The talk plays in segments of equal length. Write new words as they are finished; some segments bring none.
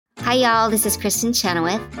Hi, y'all. This is Kristen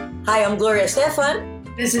Chenoweth. Hi, I'm Gloria Stefan.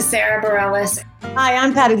 This is Sarah Bareilles. Hi,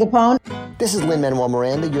 I'm Patty Lapone. This is Lin-Manuel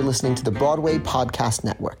Miranda. You're listening to the Broadway Podcast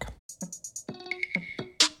Network.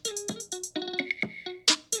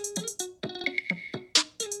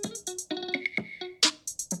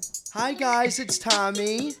 Hi, guys. It's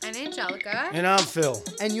Tommy. And Angelica. And I'm Phil.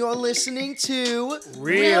 And you're listening to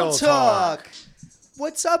Real Talk.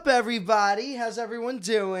 What's up, everybody? How's everyone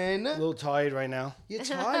doing? A little tired right now. You're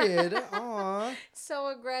tired? Aw. So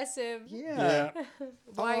aggressive. Yeah.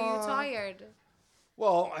 Why are you tired?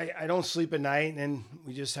 Well, I don't sleep at night, and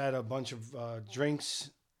we just had a bunch of drinks.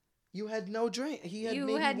 You had no drink. He had You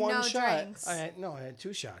maybe had one no shot. drinks. I had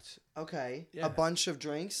 2 shots. Okay. Yeah. A bunch of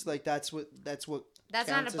drinks? Like that's what That's counts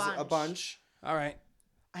not as a bunch. a bunch? All right.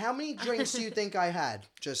 How many drinks do you think I had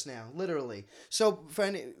just now? Literally. So, for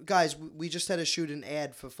any, guys, we just had to shoot an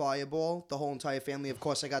ad for Fireball. The whole entire family. Of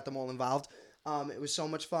course, I got them all involved. It was so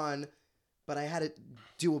much fun. But I had to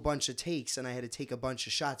do a bunch of takes, and I had to take a bunch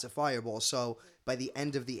of shots of Fireball. So, by the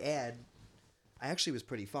end of the ad, I actually was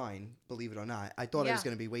pretty fine, believe it or not. I thought I was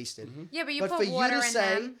going to be wasted. Mm-hmm. Yeah, but you for put water you to in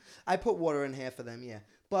say, them. I put water in half of them, yeah.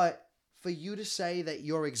 But for you to say that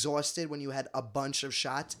you're exhausted when you had a bunch of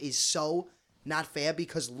shots is so not fair,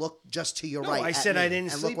 because look just to your right. I said I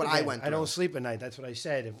didn't and sleep. look what I went through. I don't sleep at night. That's what I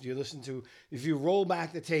said. If you roll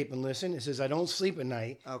back the tape and listen, it says I don't sleep at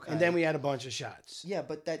night. Okay. And then we had a bunch of shots. Yeah,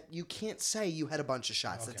 but that you can't say you had a bunch of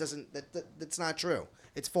shots. Okay. That doesn't. That's not true.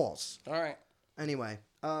 It's false. All right. Anyway,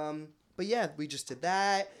 but yeah, we just did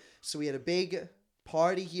that. So we had a big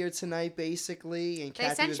party here tonight, basically, and They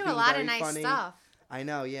Kathy sent was you being a lot very of nice funny. stuff. I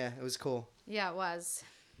know. Yeah, it was cool. Yeah, it was.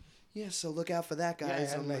 Yeah, so look out for that, Yeah, I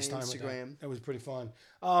guys, had on a nice my time with Instagram. that. It was pretty fun.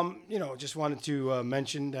 Just wanted to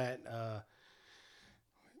mention that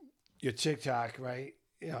your TikTok, right?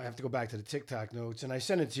 I have to go back to the TikTok notes, and I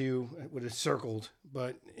sent it to you with it circled.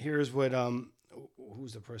 But here's what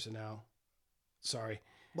who's the person now? Sorry,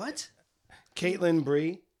 What? Caitlin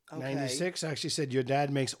Bree, Okay. 96, actually said your dad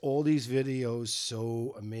makes all these videos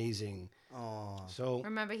so amazing. Oh. So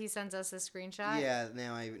Remember, he sends us a screenshot? Yeah,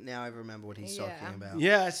 now I remember what he's talking about.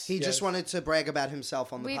 yes, He yes. just wanted to brag about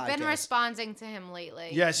himself on the We've podcast. been responding to him lately.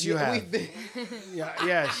 Yes, you have. We've been,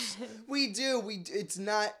 Yes. we do. It's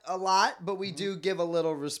not a lot, but we do give a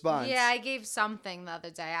little response. Yeah, I gave something the other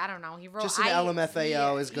day. I don't know. He wrote Just an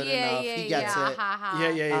LMFAO is good enough. Yeah, He gets yeah, it. Ha, ha.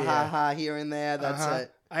 Yeah. Ha ha here and there. That's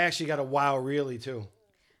it. I actually got a wow, really too.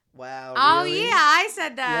 Wow. Oh, really? yeah, I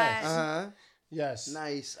said that. Yes. Uh-huh. Nice.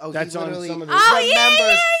 Nice. Oh, That's he on literally some of the- Oh,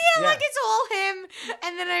 remembers. yeah, like it's all him.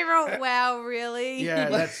 And then I wrote, wow, really? Yeah,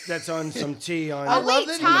 that's on some tea on. I Oh, love wait,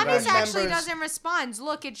 that he Thomas actually remembers. doesn't respond.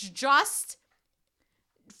 Look, it's just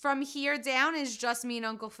from here down is just me and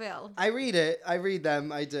Uncle Phil. I read it. I read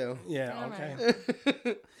them. I do. Yeah. All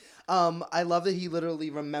Okay. I love that he literally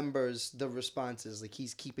remembers the responses. Like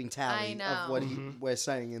he's keeping tally I know. of what we're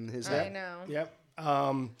saying in his head. I know. Yep.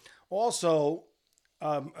 Also,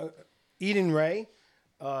 Eden Ray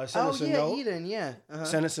sent us a note. Eden, yeah.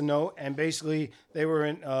 Sent us a note, and basically they were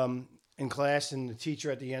in class, and the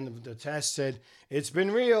teacher at the end of the test said, "It's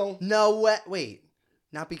been real." No way. Wait.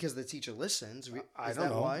 Not because the teacher listens. I Is don't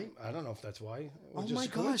that know. why? I don't know if that's why. Oh my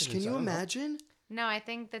gosh, can you imagine? No, I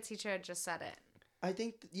think the teacher had just said it. I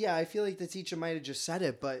think, I feel like the teacher might have just said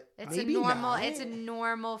it, but It's maybe a normal. not. It's a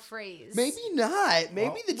normal phrase. Maybe not.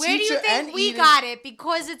 Maybe the Where do teacher you think and we Eden, got it?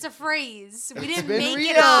 Because it's a phrase. We It's didn't been make real.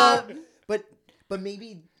 it up. But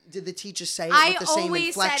maybe did the teacher say it I with the same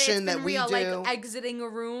always said it's inflection been that we real, do? like exiting a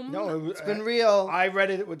room. No, It's been real. I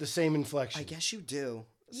read it with the same inflection. I guess you do.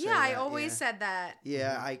 say Yeah, I that, always yeah. said that.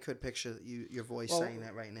 Yeah, I could picture your voice saying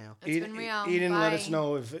that right now. It's been real. Eden, let Bye. us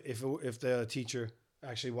know if the teacher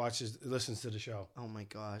actually listens to the show. Oh my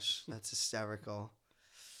gosh, that's hysterical.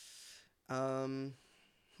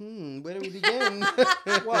 Where do we begin?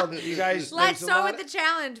 Well, you guys. Let's there's a start lot with the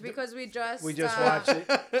challenge because we just watched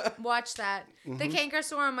it. watched that. The canker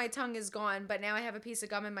sore on my tongue is gone, but now I have a piece of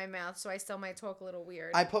gum in my mouth, so I still might talk a little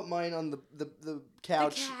weird. I put mine on the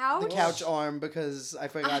couch. couch? The couch arm because I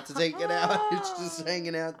forgot to take it out. It's just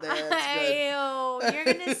hanging out there.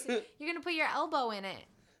 It's good. You're gonna put your elbow in it.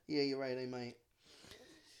 Yeah, you're right. I might.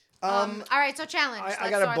 All right, so challenge. I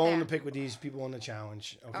got a bone to pick with these people on the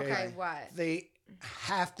challenge. Okay. Okay, what? They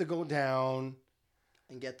have to go down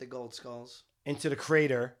And get the gold skulls. into the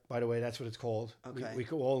crater. By the way, that's what it's called. Okay. We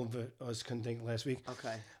all of us couldn't think last week.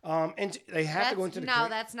 Okay. And they have to go into the crater. No,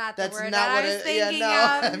 that's not the That's word not that what I was it. thinking Yeah,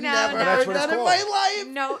 no, of. I've No, never no, That's heard what it's that in called.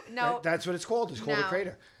 my life. no. That's what it's called. It's called a No.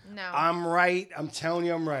 crater. No. I'm right. I'm telling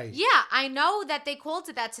you, I'm right. Yeah, I know that they called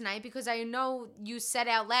it that tonight because I know you said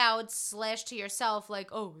out loud / to yourself like,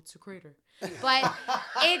 "Oh, it's a crater." but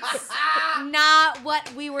it's not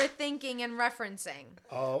what we were thinking and referencing.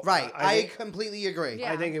 Oh, Right. I think, completely agree.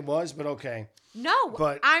 Yeah. I think it was, but okay. No,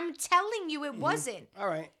 But- I'm telling you it wasn't. All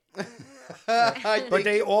right. I But think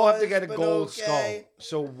they it all have to was, get a but gold okay. skull.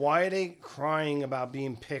 So why are they crying about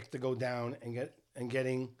being picked to go down and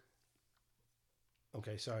getting?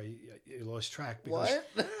 Okay, sorry, you lost track because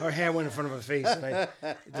What? her hair went in front of her face and it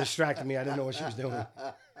distracted me. I didn't know what she was doing.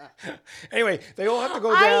 Anyway, they all have to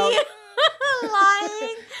go Are down. you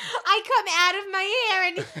lying? I come out of my hair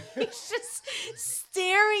and he's just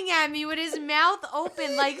staring at me with his mouth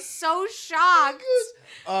open, like so shocked.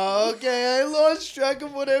 Okay, I lost track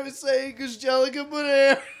of what I was saying because Jellica put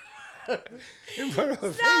hair. In front of her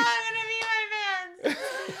No, face. I'm gonna be my man.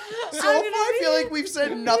 So far, I feel like we've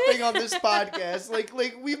said nothing on this podcast. Like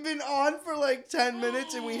we've been on for like 10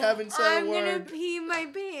 minutes and we haven't said I'm a gonna word. pee my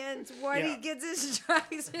pants. Why Yeah. he gets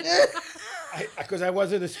distracted? Because I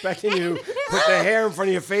wasn't expecting you to put the hair in front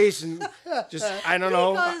of your face and just I don't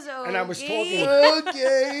know. goes, And I was "Okay." talking.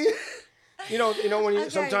 Okay. You know when you Okay.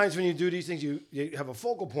 sometimes when you do these things, you have a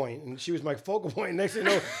focal point, and she was my focal point. Next thing you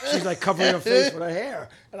know, she's like covering her face with her hair,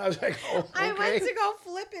 and I was like, oh, okay. I went to go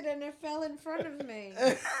flip it and it fell in front of me.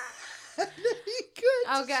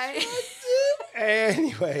 Good. Okay.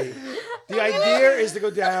 Anyway, the idea is to go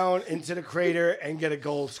down into the crater and get a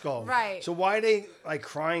gold skull. Right. So why are they like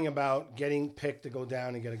crying about getting picked to go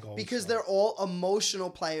down and get a gold Because skull? they're all emotional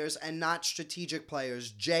players and not strategic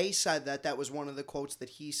players. Jay said that. That was one of the quotes that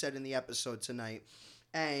he said in the episode tonight.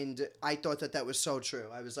 And I thought that that was so true.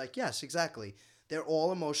 I was like, yes, exactly. They're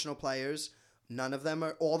all emotional players. None of them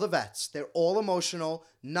are all the vets. They're all emotional.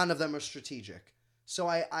 None of them are strategic. So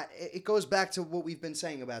it goes back to what we've been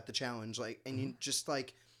saying about the challenge. Like, and you just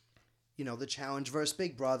like, you know, the challenge versus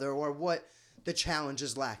Big Brother or what the challenge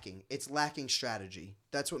is lacking. It's lacking strategy.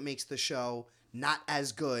 That's what makes the show not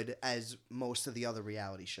as good as most of the other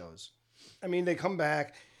reality shows. I mean, they come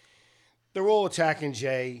back. They're all attacking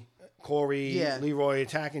Jay, Corey, Yeah. Leroy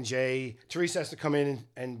attacking Jay. Teresa has to come in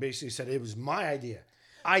and basically said it was my idea.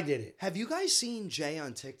 I did it. Have you guys seen Jay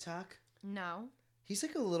on TikTok? No. He's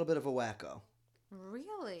like a little bit of a wacko.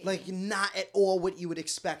 Really? Like, not at all what you would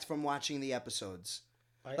expect from watching the episodes.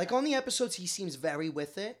 Like, on the episodes, he seems very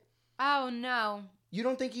with it. Oh no. You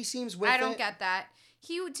don't think he seems with it? I don't get that.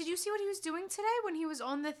 Did you see what he was doing today when he was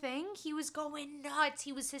on the thing? He was going nuts.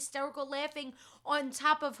 He was hysterical laughing on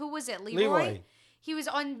top of who was it? Leroy? He was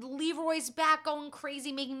on Leroy's back going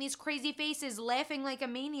crazy, making these crazy faces, laughing like a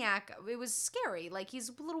maniac. It was scary. Like he's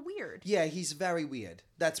a little weird. Yeah, he's very weird.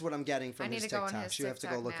 That's what I'm getting from I need his to go on TikToks. his You have to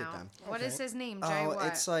go TikTok look now. at them. What is Okay. his name, Jay? Oh, What?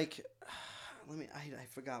 it's like, I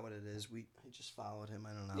forgot what it is. I just followed him.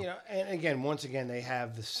 I don't know. You know, and again, once again, they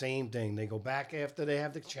have the same thing. They go back after they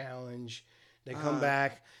have the challenge. They come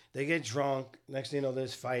back. They get drunk. Next thing you know,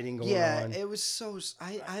 there's fighting going Yeah, on. it was so.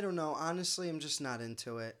 I don't know. Honestly, I'm just not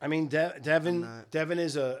into it. I mean, I'm Devin not.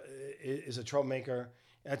 is a troublemaker.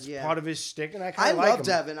 That's Yeah. part of his shtick, and I I kind of like him. love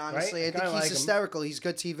Devin. Honestly, right? I think kinda he's like him. hysterical. He's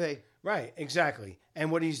good TV. Right, exactly.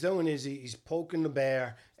 And what he's doing is he's poking the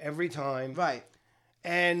bear every time. Right,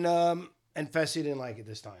 And Fessy didn't like it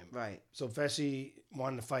this time. right. So Fessy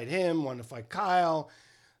wanted to fight him, wanted to fight Kyle.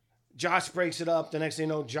 Josh breaks it up. The next thing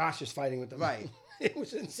you know, Josh is fighting with them. Right. It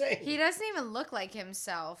was insane. He doesn't even look like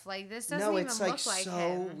himself. Like this doesn't No, even it's look like like so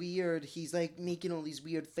him. weird. He's like making all these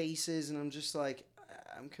weird faces, and I'm just like,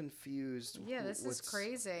 I'm confused. Yeah, this is What's-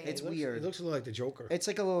 crazy. It's It looks- weird. It looks a little like the Joker. It's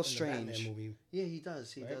like a little in the Batman strange. movie. Yeah, he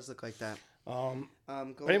does. He Right? does look like that. Um,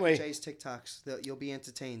 Go anyway- look at Jay's TikToks. You'll be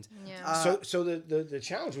entertained. Yeah. so the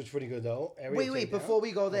challenge was pretty good though. Wait, before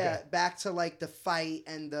we go there, back to like the fight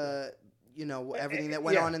and the, everything that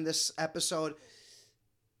went yeah. on in this episode.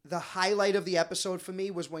 The highlight of the episode for me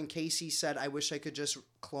was when Casey said, I wish I could just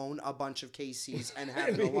clone a bunch of Casey's and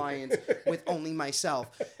have an alliance with only myself.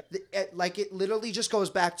 It literally just goes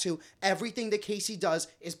back to everything that Casey does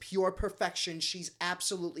is pure perfection. She's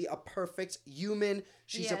absolutely a perfect human.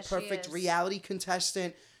 She's Yeah, a she perfect is. reality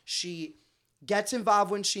contestant. She gets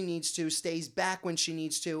involved when she needs to, stays back when she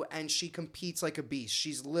needs to, and she competes like a beast.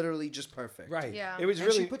 She's literally just perfect. Right. Yeah. It was And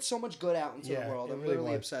really she puts so much good out into Yeah, the world. it I'm really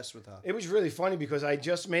literally was. obsessed with her. It was really funny because I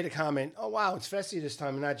just made a comment. Oh wow, it's Fessy this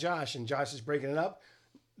time and not Josh, and Josh is breaking it up.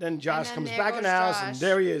 Then Josh then comes there back in goes the house, and Josh.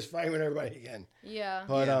 there he is fighting with everybody again. Yeah.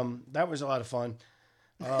 But Yeah. that was a lot of fun.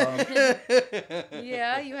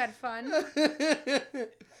 Yeah, you had fun.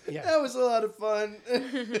 Yeah. That was a lot of fun.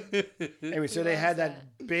 Anyway, so they had that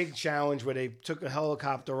big challenge where they took a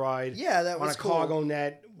helicopter ride. Yeah, that on was a cool. cargo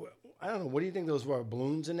net. I don't know. What do you think those were?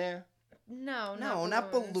 Balloons in there? No, No,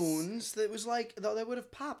 not balloons. That was like, though they would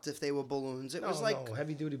have popped if they were balloons. It was like, no,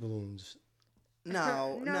 heavy duty balloons.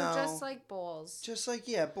 no, No, just like balls. Just like,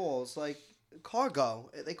 yeah, balls. Like, cargo.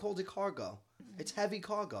 They called it cargo. It's heavy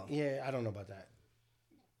cargo. Yeah, I don't know about that.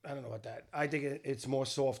 I think it's more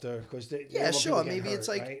softer because sure. Maybe it's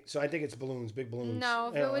like right? So I think it's balloons, big balloons. No,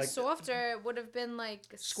 if You know, it was like, softer, it would have been like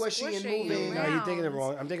Squishy and moving. No, you're thinking it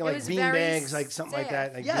wrong. I'm thinking It like was bean very bags, like something like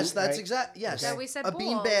that. Like yes, that's right? exact. Yes, Yeah, we said a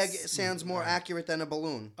beanbag balls. sounds more accurate than a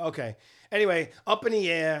balloon. Okay. Anyway, up in the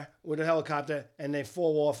air with a helicopter, and they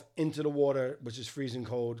fall off into the water, which is freezing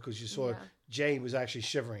cold because you saw Jay was actually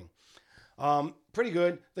shivering. Pretty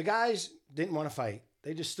good. The guys didn't want to fight.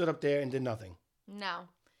 They just stood up there and did nothing. No,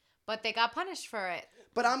 but they got punished for it.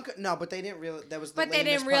 But but they didn't really. That was the But they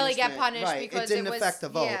didn't really get punishment. punished Right. because it didn't was, affect the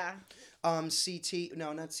vote. Yeah. CT,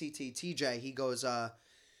 no, not CT. TJ, he goes,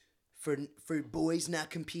 for boys not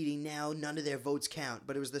competing now, none of their votes count.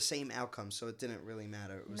 But it was the same outcome, so it didn't really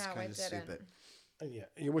matter. It was kind of stupid. Yeah,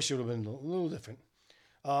 you wish it would have been a little different.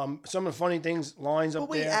 Some of the funny things, lines up there.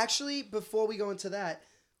 But wait, actually, before we go into that,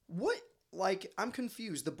 I'm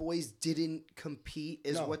confused. The boys didn't compete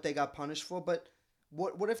is what they got punished for, but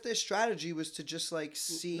what if their strategy was to just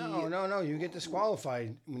see... No, you get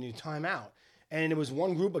disqualified when you time out. And it was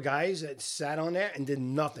one group of guys that sat on there and did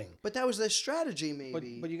nothing. But that was their strategy,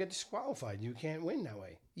 maybe. But you get disqualified. You can't win that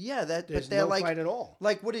way. Yeah, There's but they're no fight at all.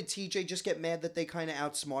 What did TJ just get mad that they kind of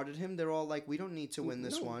outsmarted him? They're all like, we don't need to win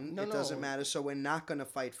this one. It doesn't matter, so we're not going to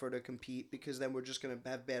fight for to compete because then we're just going to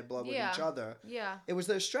have bad blood with each other. Yeah. It was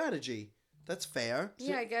their strategy. That's fair.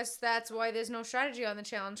 Yeah, I guess that's why there's no strategy on the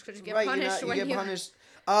challenge because you get punished you get punished.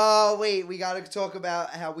 Oh, wait, we got to talk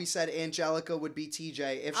about how we said Angelica would be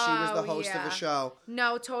TJ if she was the host of a show.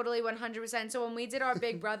 No, totally, 100%. So when we did our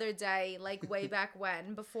Big Brother Day, way back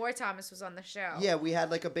when, before Thomas was on the show. Yeah, we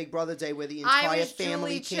had a Big Brother Day where the entire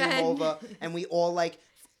family came over and we all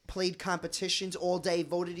played competitions all day,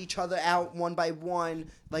 voted each other out one by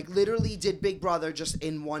one, literally did Big Brother just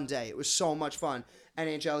in one day. It was so much fun. And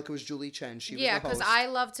Angelica was Julie Chen. She was the host. Because I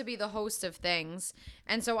love to be the host of things.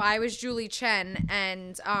 And so I was Julie Chen,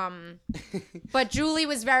 and but Julie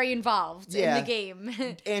was very involved in the game.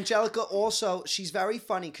 Angelica also, she's very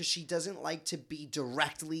funny because she doesn't like to be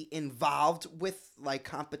directly involved with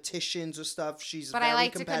competitions or stuff. She's but very I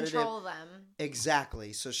like competitive. to control them.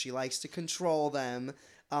 Exactly. So she likes to control them.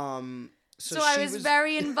 So I was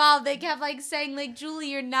very involved. They kept saying Julie,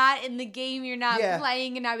 you're not in the game, you're not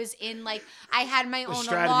playing, and I was in I had my own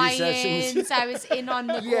alliance. I was in on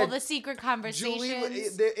all the secret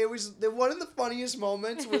conversations. Julie, it was one of the funniest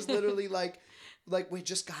moments was literally we're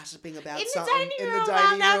just gossiping about something in the dining room.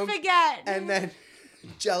 I'll not forget. And then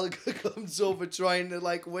Angelica comes over trying to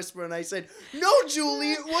whisper, and I said, "No,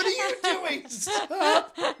 Julie, what are you doing?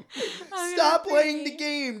 Stop playing the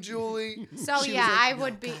game, Julie." So I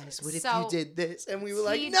would be. Guys, what if you did this? And we were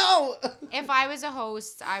like, "No." If I was a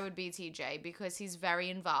host, I would be TJ because he's very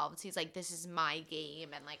involved. He's like, "This is my game,"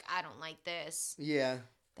 and I don't like this. Yeah,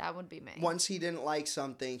 that would be me. Once he didn't like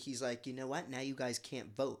something, he's like, "You know what? Now you guys can't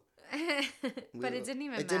vote." But it didn't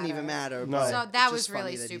even matter. It didn't even matter. No. So that was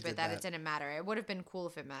really stupid that it didn't matter. It would have been cool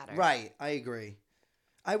if it mattered. Right. I agree.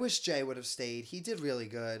 I wish Jay would have stayed. He did really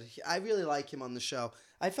good. I really like him on the show.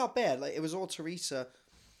 I felt bad. It was all Teresa.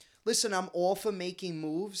 Listen, I'm all for making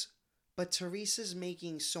moves, but Teresa's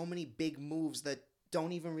making so many big moves that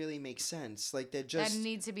don't even really make sense. They're just... That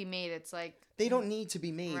need to be made. It's They don't need to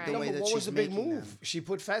be made the way that what she's was the big making move? them. She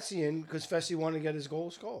put Fessy in because Fessy wanted to get his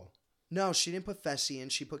gold skull. No, she didn't put Fessy in.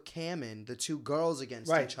 She put Cam in. The two girls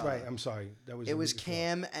against each other. Right. I'm sorry. It was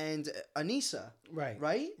Cam and Anissa. Right.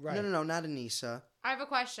 Right? No, not Anissa. I have a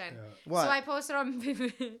question. Yeah. What? So I posted on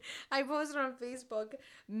Facebook,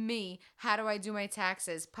 how do I do my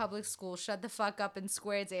taxes? Public school, shut the fuck up and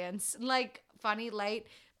square dance. Funny, light.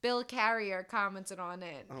 Bill Carrier commented on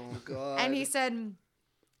it. Oh, God. And he said,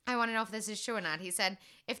 I want to know if this is true or not. He said,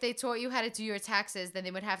 if they taught you how to do your taxes, then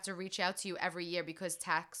they would have to reach out to you every year because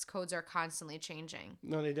tax codes are constantly changing.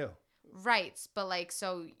 No, they do. Right. But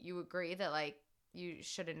so you agree that you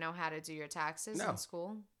shouldn't know how to do your taxes in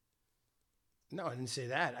school? No, I didn't say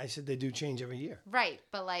that. I said they do change every year. Right.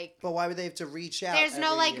 But But why would they have to reach out? There's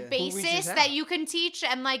no year? basis that you can teach.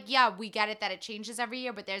 And we get it that it changes every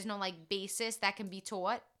year, but there's no basis that can be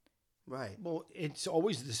taught. Right. Well, it's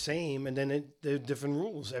always the same, and then there are different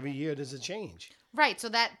rules. Every year there's a change. Right. So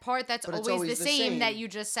that part that's always the same that you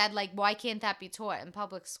just said, why can't that be taught in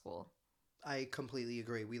public school? I completely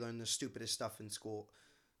agree. We learn the stupidest stuff in school.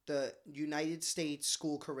 The United States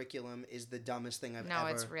school curriculum is the dumbest thing I've ever... No,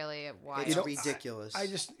 it's really wild. It's ridiculous.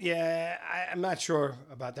 I'm not sure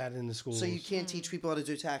about that in the schools. So you can't teach people how to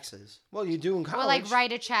do taxes? Well, you do in college. Well,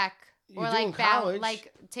 write a check. Or do in like college.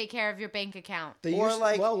 take care of your bank account. They Or used,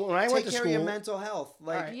 like well, when I take went to care school, of your mental health.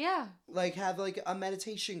 Like Right. Yeah. like have like a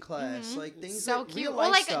meditation class. Like things So like cute. real Or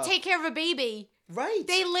life like stuff. take care of a baby. Right.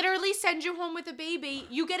 They literally send you home with a baby.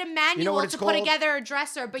 You get a manual You know what it's to put called? together a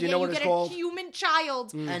dresser, but Do you yeah, know you what it's get a called? human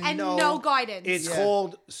child And and no- no guidance. it's Yeah.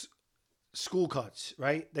 called school cuts,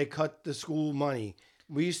 right? They cut the school money.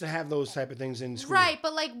 We used to have those type of things in school. Right,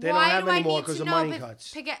 but like, They don't why have do I anymore need 'cause to of know money if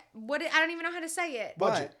cuts. what? I don't even know how to say it.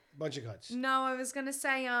 Budget cuts. No, I was gonna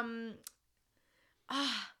say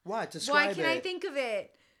What? Describe why can't I it. think of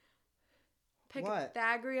it? What?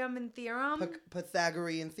 Pythagorean and theorem.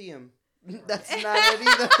 Pythagorean theorem. That's not it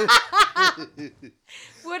either.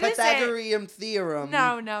 What is it? Pythagorean theorem.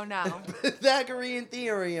 No. Pythagorean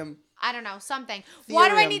theorem. I don't know, something. Why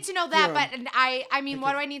do I Theorem. need to know that? Theorem. But I mean,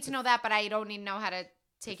 why do I need to know that? But I don't need to know how to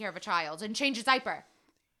take care of a child and change a diaper.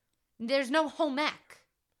 There's no home ec.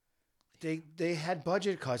 They had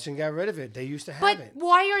budget cuts and got rid of it. They used to have But it.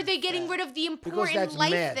 why are they getting rid of the Because important that's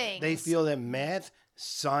life math. things? They feel that math,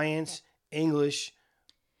 science, English.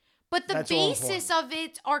 But the That's all basis of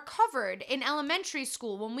it are covered in elementary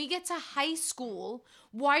school. When we get to high school,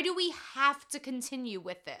 why do we have to continue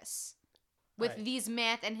with this? With Right. these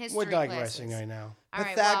math and history We're digressing classes? right now. All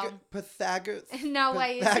right, well, no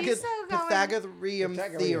way. Is he still going? Pythagorean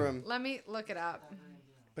theorem. Let me look it up.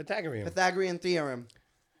 Pythagorean. Pythagorean theorem.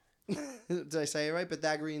 Did I say it right?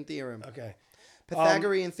 Pythagorean theorem. Okay.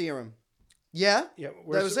 Pythagorean theorem. Yeah? Yeah,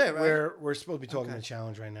 That was it, right? We're supposed to be talking Okay. the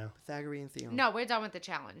challenge right now. Pythagorean theorem. No, we're done with the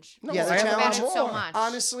challenge. No, Yeah, the I have a challenge- lot About it so more. much.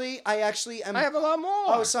 Honestly, I actually am. I have a lot more.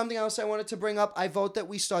 Oh, something else I wanted to bring up. I vote that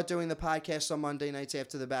we start doing the podcast on Monday nights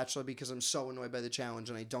after The Bachelor because I'm so annoyed by the challenge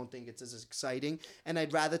and I don't think it's as exciting. And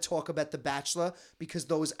I'd rather talk about The Bachelor because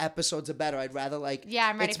those episodes are better. I'd rather like. Yeah,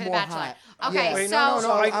 I'm ready it's for The more Bachelor. hot. Okay, Yeah. Wait, so no,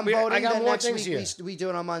 So I I'm got voting more that next things week here. we do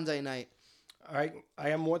it on Monday night. All right, I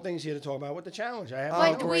have more things here to talk about with the challenge. I have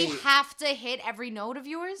But Oh, we great. have to hit every note of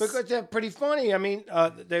yours? because they're pretty funny. I mean,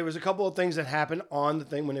 there was a couple of things that happened on the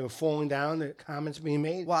thing when they were falling down. The comments being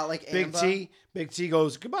made. Wow, like Big Amber? Big T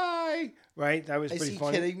goes goodbye. Right, that was Is pretty he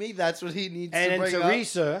funny. kidding me? That's what he needs And to then bring up.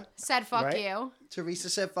 Teresa, Said fuck Right? you. Teresa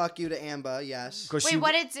said "fuck you" to Amber. Yes. because Wait,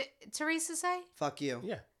 what did Teresa say? Fuck you.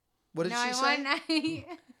 Yeah. What did no, she I say?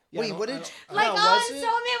 want. Yeah, Wait, what did? Like, no, oh, was I'm it? so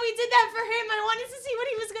mad we did that for him. I wanted to see what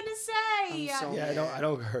he was gonna say. I'm so- Yeah, I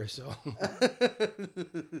don't curse, so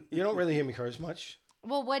you don't really hear me curse much.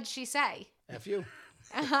 Well, what'd she say? F you.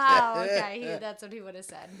 Oh, okay. That's what he would have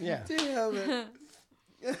said. Yeah. Damn it.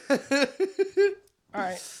 All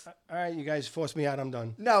right. You guys forced me out. I'm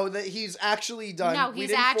done. No, that he's actually done. No, We he's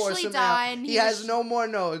didn't force actually him out. done. He He has was- no more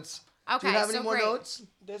notes. Okay, Do you have so any more great. notes?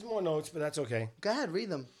 There's more notes, but that's okay. Go ahead, read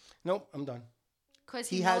them. Nope, I'm done. Because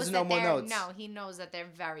He he, has knows no that more they're notes. no, he knows that they're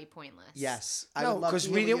very pointless. Yes, I No, would love because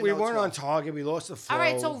to we hear didn't. what We your notes weren't were. on target. We lost the flow. All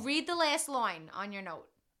right, so read the last line on your note.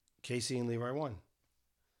 Casey and Leroy won,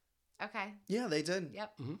 Okay. Yeah, they did.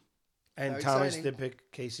 Yep. and Very Thomas exciting. did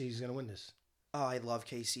pick Casey's gonna win this. Oh, I love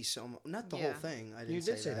Casey so much. Not the Yeah. whole thing. I didn't You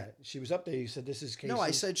did say that. She was up there. You said this is Casey. No,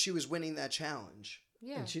 I said she was winning that challenge.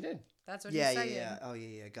 Yeah. and she did. That's what Yeah, he's yeah, saying. yeah. Oh, yeah,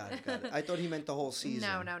 yeah. Got it. I thought he meant the whole season.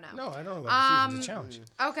 No. No, I don't know about the season. It's a Um, challenge.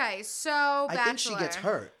 Okay, so I Bachelor. think she gets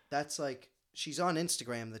hurt. That's like she's on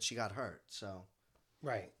Instagram that she got hurt. So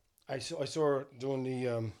Right. I saw her doing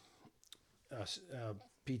the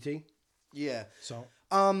PT. yeah. So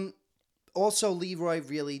Also, Leroy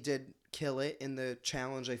really did kill it in the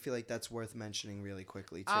challenge. I feel like that's worth mentioning really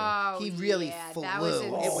quickly too. Oh, he really yeah, flew. That was It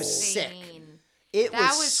was sick. insane. It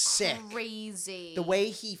That was sick. crazy. The way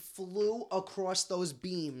he flew across those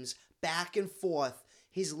beams back and forth,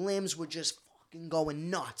 his limbs were just fucking going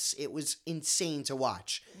nuts. It was insane to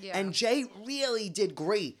watch. Yeah. And Jay really did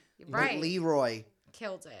great. Right. But Leroy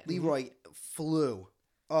Killed it. flew.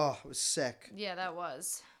 Oh, it was sick. Yeah, that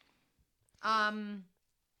was.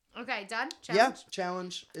 Okay, done? Yeah, Challenge?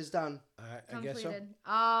 challenge is done. I guess so. Completed.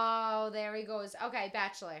 Oh, there he goes. Okay,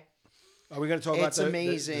 Bachelor. Are we going to talk It's about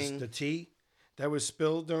amazing. the tea that was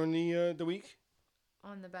spilled during the week?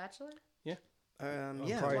 On The Bachelor? On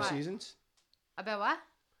Yeah. prior What? seasons? About what?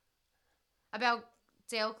 About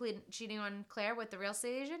Dale cheating on Claire with the real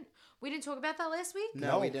estate agent? We didn't talk about that last week?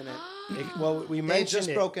 No, we didn't. Well, we mentioned just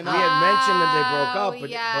it. broken We up. had mentioned that they broke up, Oh, but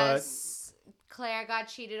yes. Claire got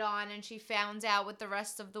cheated on and she found out with the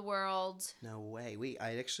rest of the world. No way.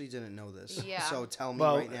 I actually didn't know this. Yeah. So tell me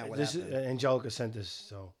well, right now what this happened. Angelica sent this,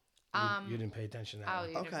 so you didn't pay attention to that. Oh, one.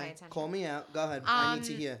 you didn't pay Okay, attention. call me out. Go ahead. I need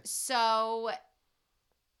to hear. So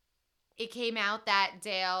it came out that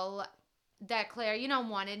Claire,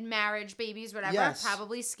 wanted marriage, babies, whatever. Yes.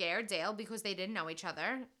 Probably scared Dale because they didn't know each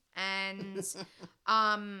other. And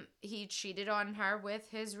he cheated on her with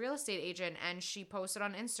his real estate agent, and she posted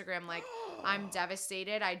on Instagram like, I'm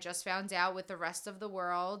devastated. I just found out with the rest of the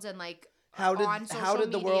world, and like How on social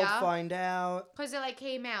did the media, world find out? because it like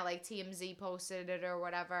came out, like TMZ posted it or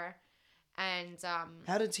whatever. And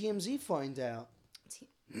How did TMZ find out?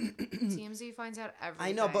 TMZ finds out everything.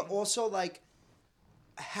 I know, but also like,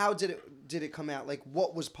 how did it come out? Like,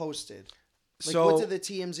 what was posted? Like, So, what did the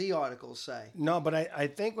TMZ articles say? No, but I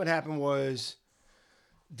think what happened was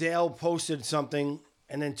Dale posted something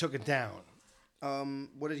and then took it down.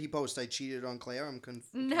 What did he post? I cheated on Claire? I'm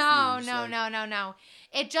confused. No.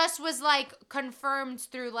 It just was like confirmed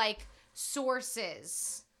through like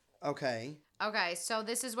sources. Okay. Okay, so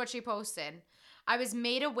this is what she posted. I was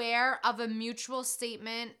made aware of a mutual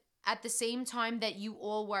statement at the same time that you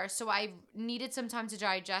all were, so I needed some time to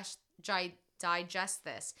digest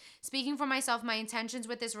this. Speaking for myself, my intentions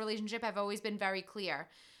with this relationship have always been very clear.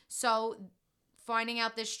 So, finding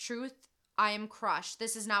out this truth, I am crushed.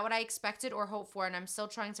 This is not what I expected or hoped for, and I'm still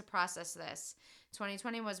trying to process this.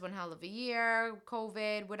 2020 was one hell of a year,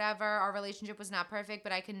 COVID, whatever. Our relationship was not perfect,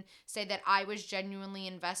 but I can say that I was genuinely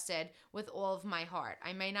invested with all of my heart.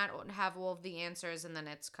 I may not have all of the answers, and then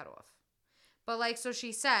it's cut off. But like, so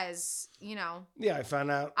she says, you know. Yeah, I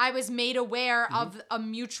found out. I was made aware of a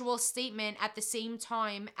mutual statement at the same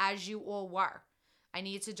time as you all were. I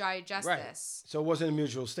needed to digest this. So it wasn't a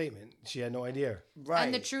mutual statement. She had no idea. Right.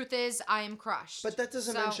 And the truth is, I am crushed. But that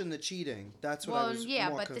doesn't mention the cheating. That's what I was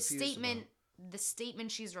more but confused about. the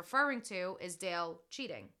statement she's referring to is Dale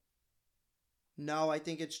cheating. No, I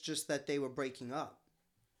think it's just that they were breaking up.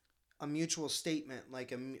 A mutual statement,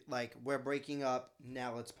 like we're breaking up,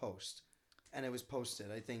 now let's post. And it was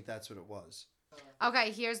posted. I think that's what it was.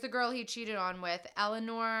 Okay, here's the girl he cheated on with.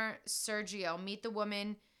 Eleanor Sergio. Meet the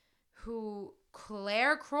woman who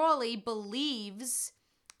Claire Crawley believes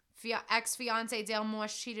ex-fiance Dale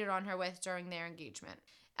Morse cheated on her with during their engagement.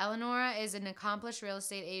 Eleanor is an accomplished real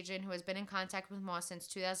estate agent who has been in contact with Moss since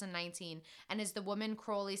 2019 and is the woman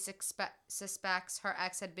Crowley suspects her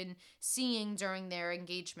ex had been seeing during their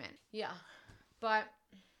engagement. Yeah, but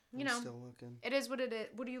you know, still looking. It is what it is.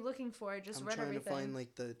 What are you looking for? I just read everything. I'm trying to find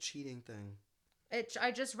like the cheating thing.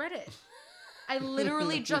 I just read it. I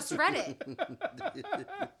literally just read it.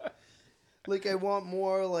 Like, I want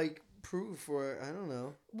more like proof, or I don't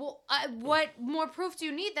know. Well, what more proof do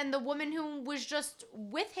you need than the woman who was just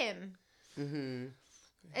with him? Mm-hmm.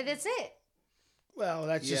 And that's it. Well,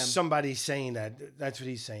 that's just somebody saying that. That's what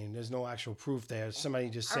he's saying. There's no actual proof there. Somebody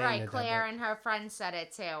just saying All right, Claire and her friend said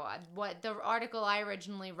it too. What the article I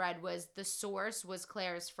originally read was the source was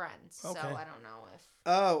Claire's friend. Okay. So I don't know if...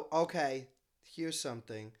 Oh, okay. Here's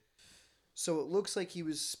something. So it looks like he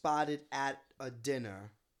was spotted at a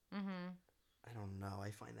dinner. Mm-hmm. I don't know.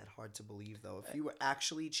 I find that hard to believe, though. If you were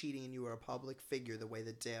actually cheating and you were a public figure the way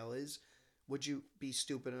that Dale is, would you be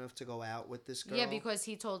stupid enough to go out with this girl? Yeah, because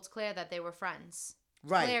he told Claire that they were friends.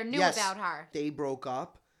 Right. Claire knew about her. They broke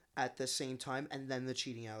up at the same time, and then the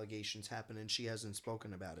cheating allegations happened, and she hasn't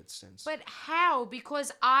spoken about it since. But how?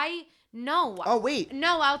 Because I know. Oh, wait.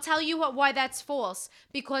 No, I'll tell you why that's false.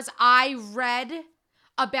 Because I read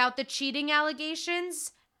about the cheating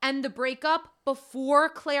allegations and the breakup before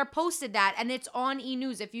Claire posted that, and it's on E!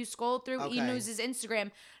 News. If you scroll through E! News' Instagram,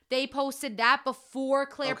 they posted that before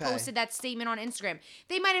Claire posted that statement on Instagram.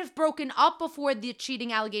 They might have broken up before the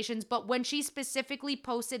cheating allegations, but when she specifically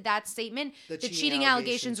posted that statement, the cheating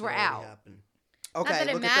allegations were out. Okay, not that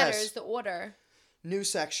it look matters, at this. the order. New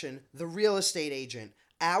section, the real estate agent.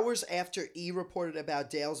 Hours after E! reported about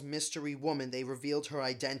Dale's mystery woman, they revealed her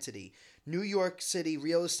identity. New York City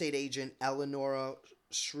real estate agent Eleanor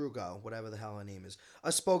Shrugo, whatever the hell her name is. A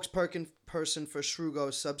spokesperson for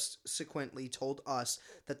Shrugo subsequently told us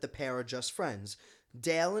that the pair are just friends.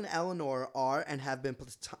 Dale and Eleanor are and have been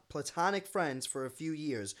platonic friends for a few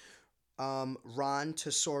years. Ron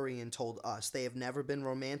Tesorian told us. They have never been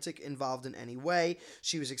romantic involved in any way.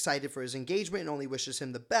 She was excited for his engagement and only wishes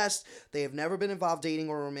him the best. They have never been involved dating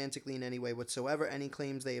or romantically in any way whatsoever. Any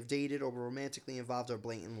claims they have dated or were romantically involved are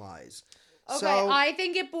blatant lies. Okay, So, I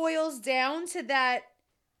think it boils down to that.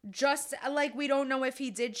 Just like we don't know if he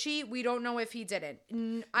did cheat, we don't know if he didn't.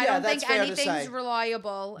 I don't think anything's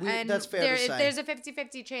reliable. That's fair to say. There's a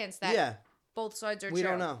 50-50 chance that both sides are true. We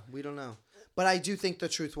don't know. But I do think the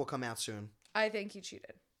truth will come out soon. I think he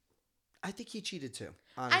cheated. I think he cheated too,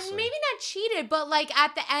 honestly. And maybe not cheated, but like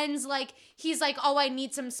at the ends, like he's like, oh, I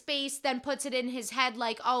need some space, then puts it in his head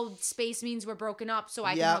like, oh, space means we're broken up, so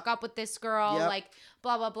I can hook up with this girl, like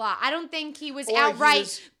blah, blah, blah. I don't think he was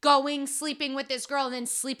outright sleeping with this girl and then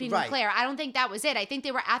sleeping with Claire. I don't think that was it. I think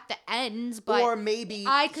they were at the end, but or maybe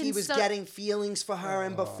he was getting feelings for her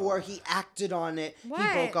and before he acted on it, he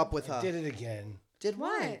broke up with her. Did it again. Did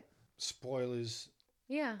what? Spoilers.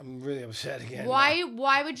 Yeah. I'm really upset again.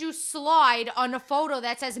 Why would you slide on a photo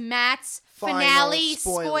that says Matt's finale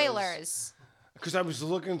spoilers? Because I was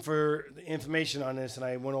looking for the information on this and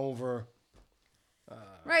I went over.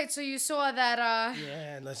 Right, so you saw that.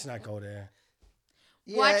 Yeah, let's not go there.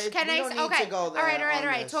 Watch. Can I? Okay. All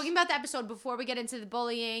right. Talking about the episode before we get into the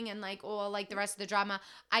bullying and like all like the rest of the drama,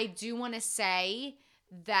 I do want to say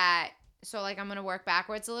that. So like I'm gonna work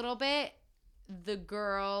backwards a little bit. The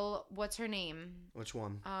girl, what's her name? Which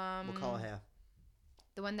one? What color hair?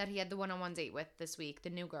 The one that he had the one-on-one date with this week, the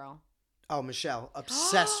new girl. Oh, Michelle,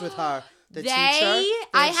 obsessed with her. The teacher.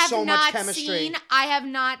 I have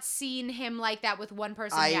not seen him like that with one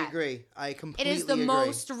person yet. I agree. I completely agree. It is the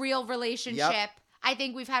most real relationship I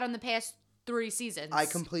think we've had on the past 3 seasons. I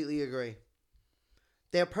completely agree.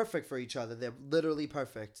 They're perfect for each other. They're literally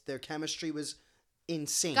perfect. Their chemistry was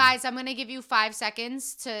insane. Guys, I'm gonna give you 5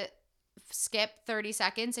 seconds to skip 30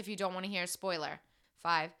 seconds if you don't want to hear a spoiler.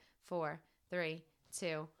 5, 4, 3,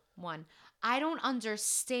 2, 1. I don't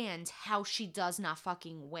understand how she does not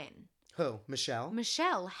fucking win. Who? Michelle?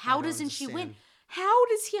 Michelle. How doesn't she win? How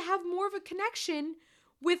does he have more of a connection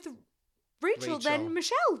with Rachel. Than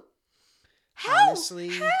Michelle? How? Honestly,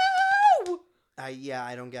 how?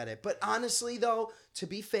 I don't get it. But honestly, though, to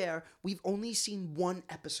be fair, we've only seen 1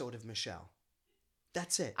 episode of Michelle.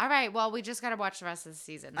 That's it. All right. Well, we just got to watch the rest of the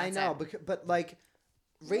season. That's I know, but like,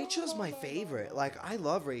 Rachel's my favorite. Like, I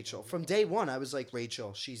love Rachel. From day one, I was like,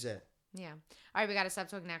 Rachel, she's it. Yeah. All right. We got to stop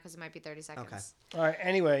talking now because it might be 30 seconds. Okay. All right.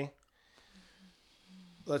 Anyway,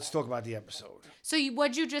 let's talk about the episode. So,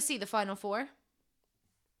 what'd you just see? The final 4?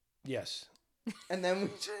 Yes. And then we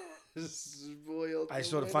just spoiled. I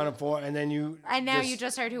saw the final 4, and then you. And now you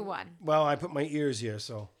just heard who won. Well, I put my ears here,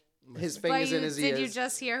 so. His fingers in his ears. Did you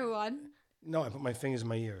just hear who won? No, I put my fingers in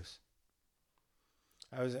my ears.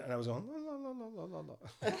 I was going. La.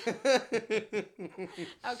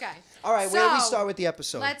 Okay. All right, where do we start with the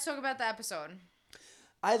episode? Let's talk about the episode.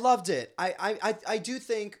 I loved it. I do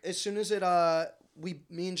think as soon as it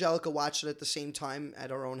me and Jellica watched it at the same time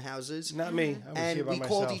at our own houses. Not me. I was and here by we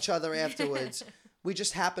myself. called each other afterwards. We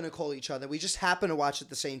just happened to call each other. We just happened to watch at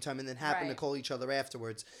the same time and then happened to call each other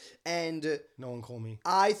afterwards. And no one called me.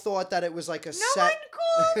 I thought that it was like a No one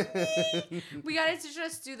called me. We got to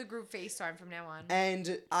just do the group FaceTime from now on.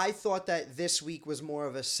 And I thought that this week was more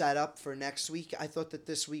of a setup for next week. I thought that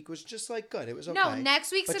this week was just like good. It was okay. No,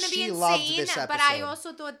 next week's going to be insane. But I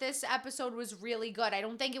also thought this episode was really good. I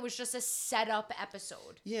don't think it was just a setup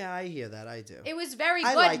episode. Yeah, I hear that. I do. It was very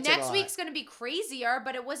good. Next week's going to be crazier,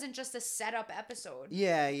 but it wasn't just a setup episode.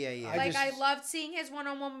 Yeah. Like, I loved seeing his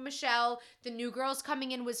one-on-one with Michelle. The new girls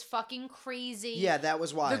coming in was fucking crazy. Yeah, that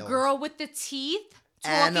was wild. The girl with the teeth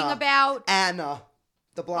talking about... Anna,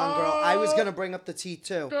 the blonde girl. I was going to bring up the teeth,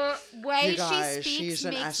 too. The way she speaks she's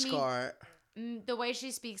an escort. The way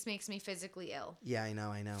she speaks makes me physically ill. Yeah, I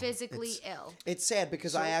know. Physically ill. It's sad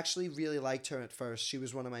because I actually really liked her at first. She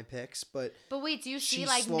was one of my picks, but wait, do you see she's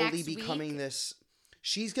like slowly next becoming week? This...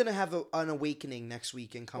 She's going to have an awakening next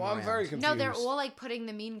week and come around. I'm very confused. No, they're all like putting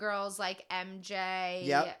the mean girls like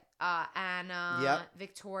MJ, Anna,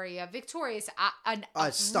 Victoria. Victoria's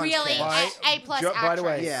a really A+ actress. By the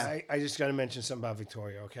way, I just got to mention something about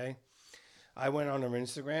Victoria, okay? I went on her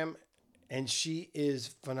Instagram, and she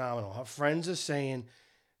is phenomenal. Her friends are saying,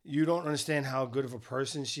 you don't understand how good of a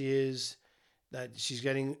person she is, that she's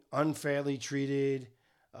getting unfairly treated.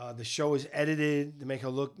 The show is edited to make her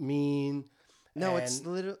look mean. No, it's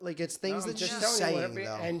literally like it's things that she's saying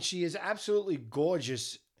though. And she is absolutely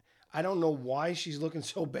gorgeous. I don't know why she's looking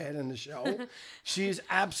so bad in the show. She is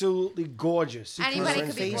absolutely gorgeous. Anybody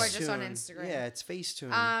could be gorgeous on Instagram. Yeah, it's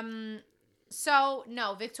Facetune. So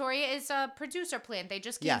no, Victoria is a producer plant. They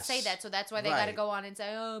just can't say that, so that's why they got to go on and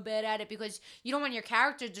say, "Oh, bad at it," because you don't want your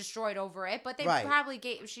character destroyed over it. But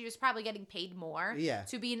she was probably getting paid more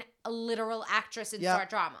to be a literal actress and start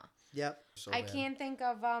drama. Yep. So I can't think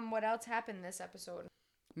of what else happened this episode.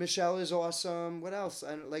 Michelle is awesome. What else?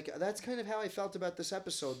 And like that's kind of how I felt about this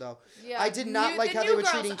episode, though. Yeah. I did not like how they were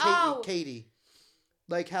treating Katie.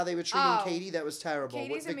 Like how they were treating Katie. That was terrible.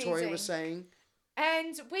 Katie's what Victoria amazing. was saying.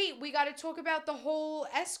 And wait, we got to talk about the whole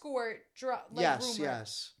escort rumor.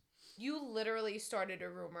 Yes. You literally started a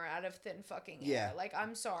rumor out of thin fucking air. Yeah. Like,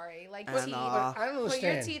 I'm sorry. Like, And, teeth. I don't Put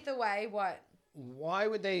your understand. teeth away. What? Why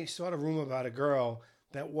would they start a rumor about a girl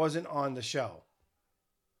that wasn't on the show?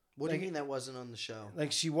 What do you Like- mean that wasn't on the show?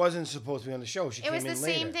 Like she wasn't supposed to be on the show. She It came was the in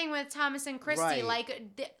same later. thing with Thomas and Christy. Right.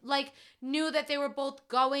 Like knew that they were both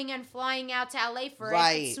going and flying out to LA for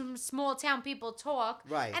Right. it. Some small town people talk.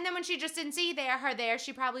 Right. And then when she just didn't see her there,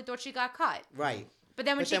 she probably thought she got cut. Right. But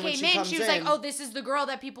then when But she then when came she in, comes she was like, in- "Oh, this is the girl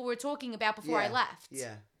that people were talking about before I Yeah. left."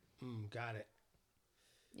 Yeah. Got it.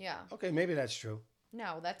 Yeah. Okay, maybe that's true.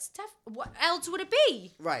 No, that's tough. What else would it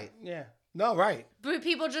be? Right. Yeah. No, right. But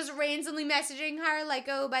people just randomly messaging her like,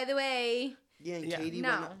 "Oh, by the way." Yeah, and Yeah.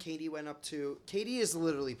 No. Katie went up to... Katie is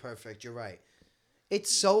literally perfect. You're right. It's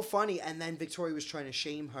so funny. And then Victoria was trying to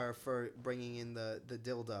shame her for bringing in the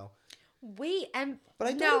dildo. Wait, and But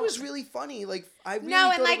I thought no. it was really funny. Like, I really No,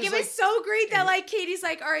 and thought like it was so great that like Katie's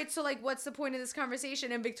like, all right, so like, what's the point of this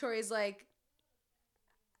conversation? And Victoria's like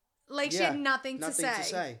she Yeah, had nothing to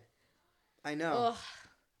say. I know. Ugh.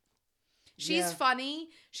 She's Yeah. funny.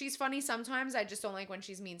 She's funny sometimes. I just don't like when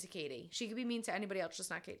she's mean to Katie. She could be mean to anybody else, just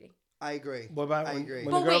not Katie. I agree. What about I when, agree.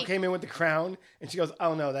 when But the girl wait. came in with the crown and she goes,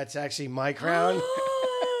 "Oh no, that's actually my crown."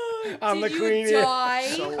 I'm Did the you queen here. die?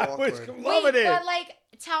 So I was awkward. loving Wait, it. but like,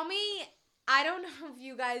 tell me, I don't know if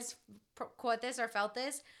you guys caught this or felt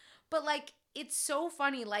this, but like, it's so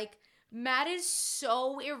funny. Like, Matt is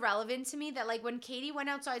so irrelevant to me that like when Katie went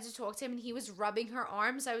outside to talk to him and he was rubbing her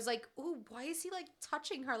arms, I was like, "Ooh, why is he like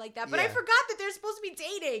touching her like that?" But I Yeah. forgot that they're supposed to be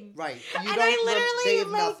dating. Right. And I literally, They have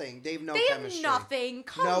like, nothing. They have no They chemistry. have nothing.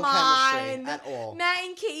 Come No on, chemistry at all. Matt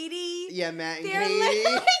and Katie. Yeah, Matt and They're Katie. like, he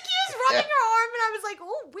was rubbing her arm, and I was like,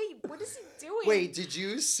 "Oh wait, what is he doing?" Wait, did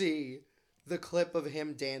you see the clip of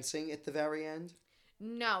him dancing at the very end?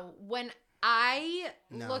 No, when I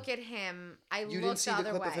No. look at him, I You look didn't see the the other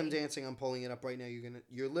clip way. of him dancing. I'm pulling it up right now.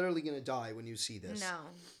 You're literally gonna die when you see this. No,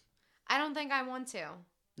 I don't think I want to.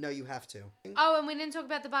 No, you have to. Oh, and we didn't talk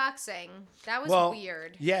about the boxing. That was Well,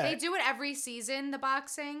 weird. yeah. They do it every season, the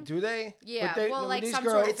boxing. Do they? Yeah, But well, like these some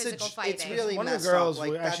girls, sort of It's physical it's fighting. really One of the messed girls up.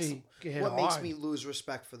 Like would that's actually get hit what makes hard. me lose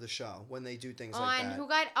respect for the show when they do things Oh, like and that. who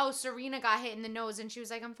got? Oh, Serena got hit in the nose, and she was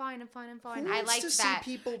like, "I'm fine, I'm fine, I'm fine." Who I wants liked to see that.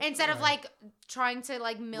 people- Instead of Right. like trying to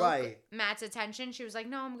like milk Right. Matt's attention, she was like,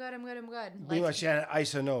 "No, I'm good, I'm good, I'm good." Pretty Like, much she had to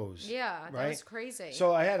ice her nose. yeah, that right? was crazy.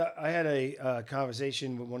 So I had a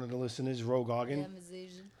conversation with one of the listeners, Ro Goggin,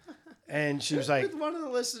 and she was like, With one of the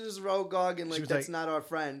listeners, Ro Goggin, like was that's like- not our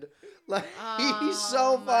friend. Like Oh, he's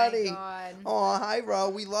so my funny. God. Oh, hi Ro,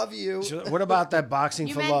 we love you. so "What about that boxing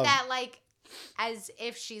You for meant love?" that like as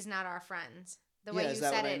if she's not our friend. The way Yeah, you is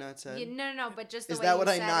that said what I it. not said? No, but just the Is way that you what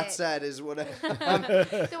I said not it. said? Is what I,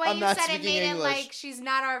 The way I'm you not said it speaking made English. it like she's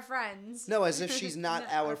not our friend. No, as if she's not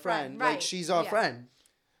our friend. Like Right. she's our Yeah. friend.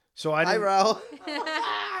 So I Hi didn't. Ro.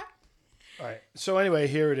 All right. So anyway,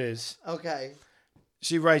 here it is. Okay.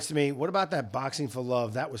 She writes to me, "What about that boxing for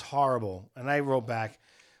love? That was horrible." And I wrote back,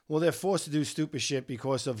 "Well, they're forced to do stupid shit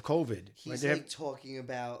because of COVID." He's they have- like talking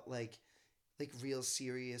about like real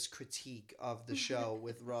serious critique of the show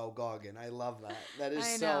with Ro Goggin. I love that. That is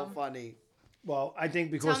I so know. funny. well, I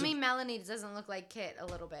think because Tell me Melanie doesn't look like Kit a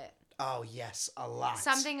little bit. Oh yes, a lot.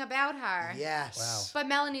 Something about her. Yes. Wow. But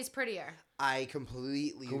Melanie's prettier. I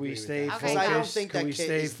completely Can agree we with stay that. Okay, 'Cause I don't focused? think Can that we Kit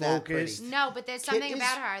stay is that focused? pretty. No, but there's Kit something is-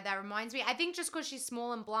 about her that reminds me. I think just because she's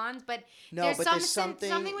small and blonde, but No, there's but there's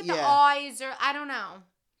something- with the yeah. eyes or I don't know.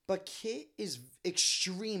 But Kit is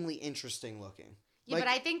extremely interesting looking. Yeah, Like,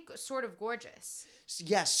 but I think sort of gorgeous.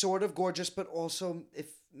 yes, sort of gorgeous, but also if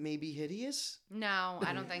maybe hideous. No,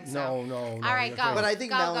 I don't think so. no. All right, you're go. crazy. But I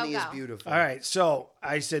think Go, go, Melanie is go. beautiful. All right, so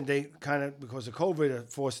I said they kind of, because of COVID, are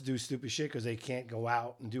forced to do stupid shit because they can't go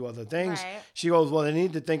out and do other things. Right. She goes, well, they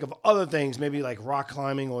need to think of other things, maybe like rock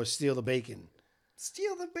climbing or steal the bacon.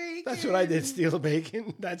 Steal the bacon. That's what I did, steal the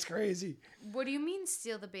bacon. That's crazy. What do you mean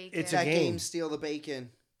steal the bacon? It's a That game. game, Steal the Bacon.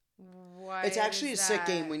 What It's actually a is sick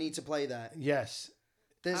game. that? We need to play that. Yes.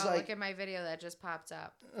 There's Oh, like look at my video that just popped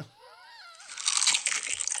up.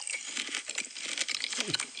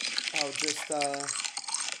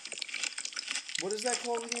 what is that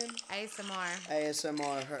called again? ASMR.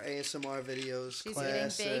 ASMR. Her ASMR videos. She's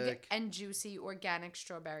Classic. eating big and juicy organic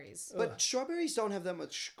strawberries. But strawberries don't have that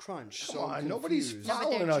much crunch. Come so I'm on, nobody's confused. No, but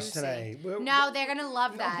they're following us juicy. today. No, they're gonna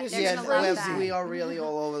love that. this They're is gonna crazy. love that. We are really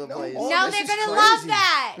all over the place. all No, this they're is gonna crazy. love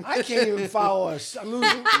that. I can't even follow us. I'm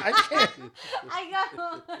losing. I can't.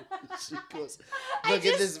 I go. She goes, I look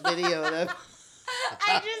at this just- video. That,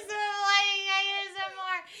 I just am like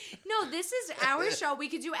ASMR. No, no, this is our show. We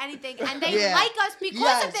could do anything, and they like us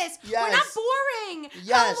because of this. Yes. We're not boring.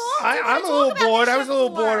 Yes. I'm a little bored. I was a little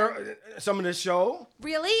bored of some of this show.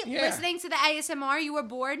 Really? Yeah. Listening to the ASMR, you were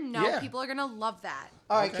bored? No, Yeah. people are gonna love that.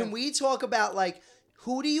 All right, can we talk about, like,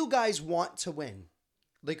 who do you guys want to win?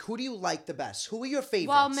 Like, who do you like the best? Who are your favorites?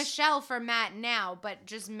 Well, Michelle for Matt now, but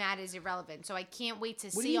just Matt is irrelevant. So I can't wait to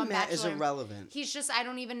What do see you on mean Matt Bachelor. is irrelevant? He's just, I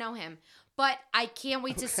don't even know him. But I can't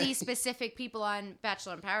wait to see specific people on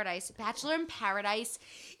Bachelor in Paradise. Bachelor in Paradise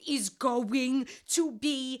is going to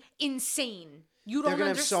be insane. You don't They're gonna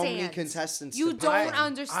understand. have so many contestants. You to pick don't from.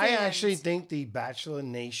 understand. I actually think the Bachelor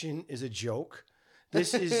Nation is a joke.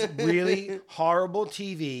 This is really horrible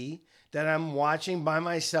TV that I'm watching by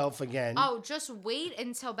myself again. Oh, just wait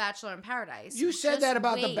until Bachelor in Paradise. You said Just that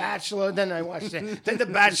about The wait. Bachelor, then I watched it. Then The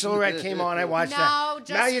Bachelorette came on, I watched that. just-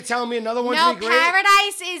 Now you're telling me another one's No, be great?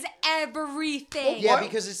 Paradise is everything. Yeah, What?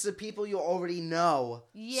 because it's the people you already know.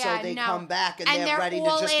 Yeah, so they no. come back and they're ready to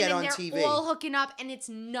all just in get and on they're TV. all hooking up, and it's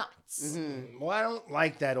nuts. Well, I don't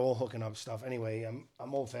like that all hooking up stuff. Anyway,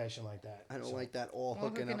 I'm old fashioned like that. I don't So- like that all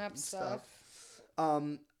hooking up stuff.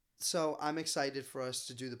 stuff. So I'm excited for us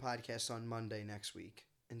to do the podcast on Monday next week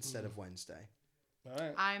instead of Wednesday. All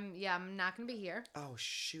right. I'm not gonna be here, Oh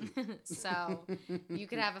shoot! so you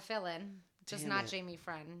could have a fill-in, just Damn not it. Jamie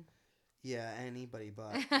Friend. Yeah, anybody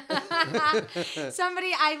but.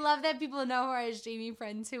 Somebody, I love that people know her as Jamie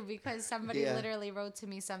Friend too, because somebody Yeah. literally wrote to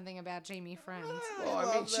me something about Jamie Friend. Well, I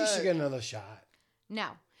mean, love she that. should get another shot. No.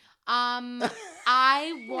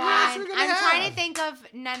 I want. we're gonna I'm trying to have? think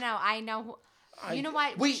of. No, I know. You know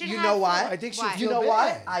what? We Wait, should you have know what? I think she'll What? feel You know bad.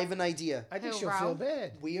 what? I have an idea. I think Who, she'll bro? feel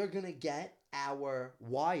bad. We are gonna get our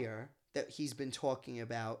wire that he's been talking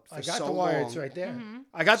about for I got so the wire. long. It's right there. Mm-hmm.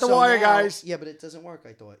 I got the So wire, now- guys. Yeah, but it doesn't work.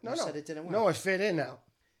 I thought you said it didn't work. No, it fit in now.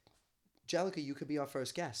 Jellica, you could be our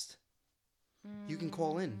first guest. You can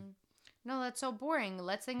call in. No, that's so boring.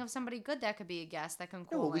 Let's think of somebody good that could be a guest that can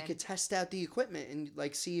call No, we in. could test out the equipment and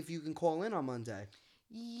like see if you can call in on Monday.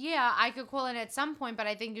 Yeah, I could call in at some point, but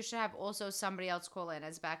I think you should have also somebody else call in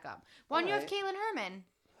as backup. Why don't you have Alright. Caitlin Herman?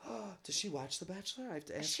 Does she watch The Bachelor? I have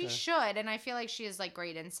to ask She her. should, and I feel like she has like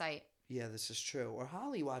great insight. Yeah, this is true. Or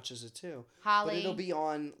Holly watches it too. Holly. But it'll be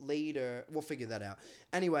on later. We'll figure that out.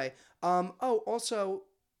 Anyway, also,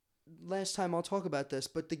 last time I'll talk about this,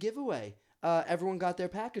 but the giveaway. Everyone got their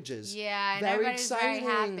packages. Yeah, and very everybody's very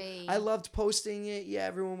exciting. happy. I loved posting it. Yeah,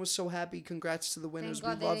 everyone was so happy. Congrats to the winners. Thank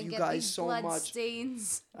God We they love didn't you get guys these so blood much.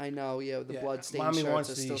 stains. I know, yeah, the bloodstained Mommy shirts wants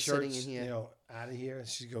are these still shirts, sitting in here. out of here.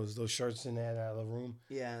 She goes, those shirts in there, out of the room.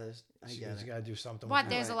 Yeah, I She get goes, it. you gotta do something. What?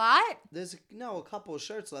 with There's it. a lot. There's a couple of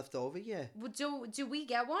shirts left over. Yeah. Well, do we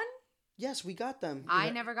get one? Yes, we got them. I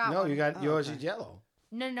never got No, one. you got Oh, yours okay. is yellow.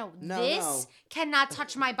 No. No, This no. cannot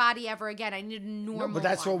touch my body ever again. I need a normal. No, but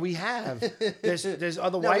that's one. what we have. There's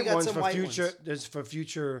other No, we white got ones some for white future. ones. There's for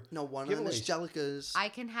future. No, one on this giveaways. Jellica's. I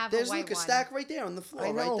can have There's a white Luca one. stack right there on the floor,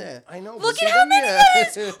 I know. right there. I know. Look but at how many Yeah. it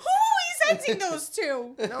is. Who are we sending those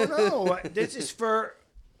to? No. This is for.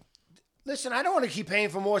 Listen, I don't want to keep paying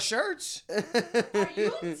for more shirts. Are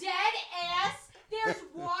you dead ass? There's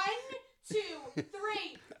 1, 2, 3,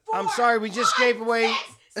 4. I'm sorry, we just 5, gave away-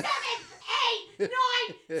 6, 7, 8, 9,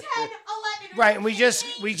 10, 11. Right, and we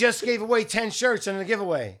just gave away 10 shirts in the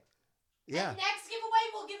giveaway. Yeah. And next giveaway,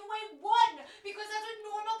 we'll give away 1 because that's what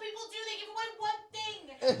normal people do. They give away 1 thing.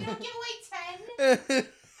 They don't give away 10.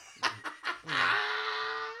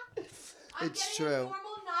 I'm It's getting true. a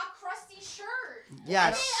normal, not crusty shirt.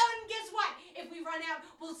 Yes. And guess what? If we run out,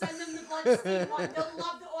 we'll send them the bloodstained one. They'll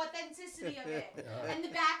love the authenticity of it and the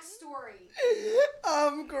backstory.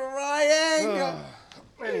 I'm crying.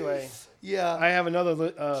 Anyway, Yeah. I have another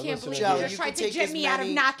Can't listener. believe Joe, you here. just tried to take get as me out of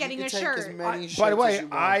many- not you getting can a take as shirt. many By the shirts way, as you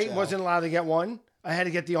want, I Joe. wasn't allowed to get one. I had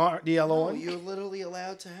to get the yellow No, one. you're literally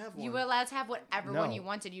allowed to have one. You were allowed to have whatever one No. you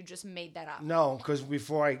wanted. You just made that up. No, because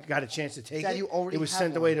before I got a chance to take Dad, it, you already it was have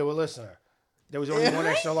sent one. away to a listener. There was only one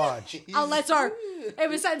extra large. Alyssa. It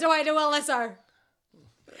was sent away to Alyssa.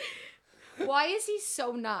 Why is he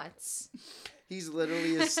so nuts? He's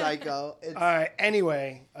literally a psycho. It's, All right.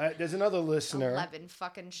 Anyway, there's another listener 11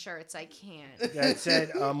 fucking shirts. I can't. that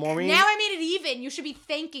said, Maureen. Now I made it even. You should be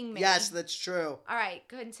thanking me. yes, that's true. All right,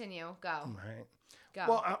 continue. Go. All right. Go.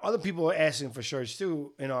 Well, other people are asking for shirts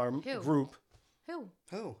too in our group. Who?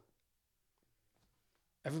 Who?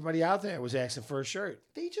 Everybody out there was asking for a shirt.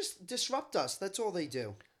 They just disrupt us. That's all they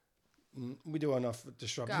do. We do enough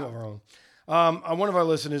disrupting Go. of our own. One of our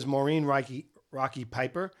listeners, Maureen Rocky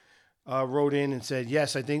Piper, wrote in and said,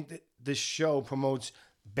 yes, I think that this show promotes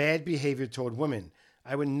bad behavior toward women.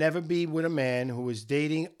 I would never be with a man who is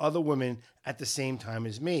dating other women at the same time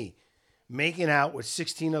as me. Making out with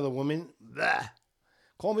 16 other women, blah.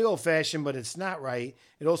 Call me old-fashioned, but it's not right.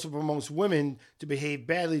 It also promotes women to behave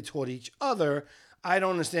badly toward each other. I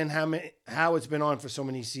don't understand how it's been on for so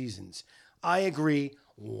many seasons. I agree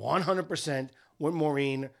 100% with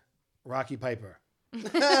Maureen Rocky Piper.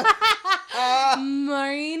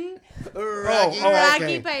 Maureen Rocky.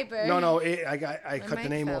 Rocky Piper. No, I cut the mic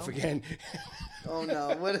name fell. off again. Oh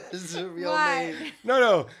no, what is the real What? name?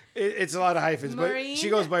 No, it's a lot of hyphens, Maureen but she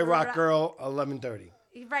goes by Rock Girl 1130.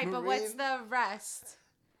 Right, but what's the rest?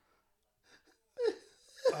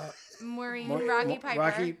 Maureen Rocky Piper.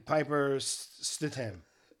 Rocky Piper Stitham.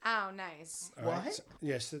 Oh, nice. All right? What? So-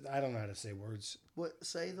 yes, I don't know how to say words. What?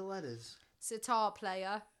 Say the letters. Sitar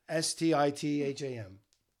player. Stitham.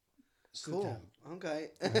 Cool. Okay.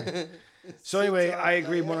 So anyway, I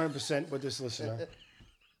agree 100% with this listener. What the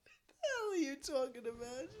hell are you talking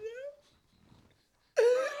about?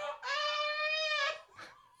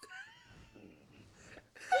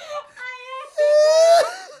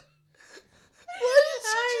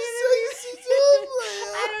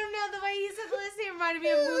 I don't know. The way he said the list name reminded me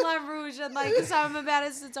of Moulin Rouge and like something about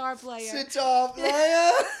a sitar player. Sitar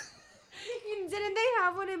player. Didn't they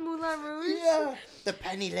have one in Moulin Rouge? Yeah. The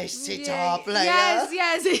penniless sitar Yeah, player.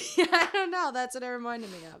 Yes. I don't know. That's what it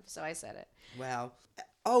reminded me of. So I said it. Wow.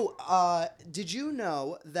 Oh, did you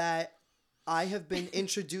know that I have been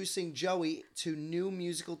introducing Joey to new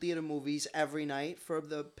musical theater movies every night for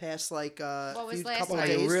the past What was last couple of night?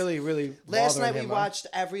 You're days? really Last bothering night we him, huh? watched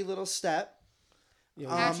Every Little Step.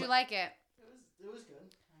 How'd you like it?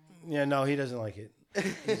 Yeah, no, he doesn't like it.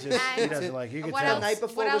 He doesn't like it. You can What tell. The night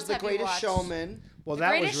before What was else The have you Greatest watched? Showman. Well, The that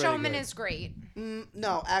Greatest was really Showman good. is great.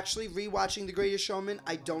 No, actually, rewatching The Greatest Showman,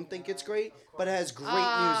 I don't think it's great, but it has great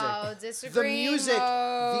Oh, music. disagree.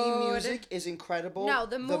 The music is incredible. No,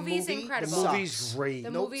 the movie's movie incredible. The sucks. movie's great.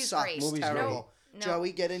 The Nope, movie's sucks. great. Movie's Terrible. No.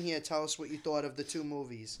 Joey, get in here. Tell us what you thought of the two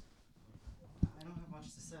movies. I don't have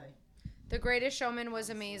much to say. The Greatest Showman was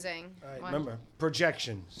amazing. All right, One- remember,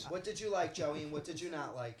 projections. What did you like, Joey, and what did you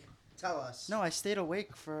not like? Tell us. No, I stayed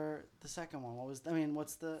awake for the second one.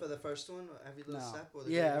 What's the... For the first one, Every Little No. Step? Or the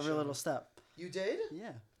Yeah, Greatest Every Showman? Little Step. You did?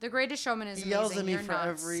 Yeah. The Greatest Showman is He amazing. yells at me You're for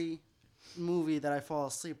nuts. every movie that I fall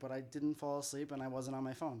asleep, but I didn't fall asleep and I wasn't on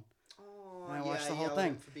my phone. Oh, And I watched the whole yelled at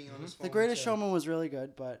thing. him for being on his The phone, Greatest too. Showman was really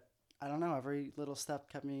good, but I don't know. Every Little Step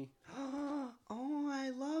kept me... Oh, I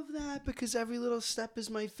love that because Every Little Step is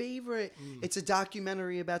my favorite. It's a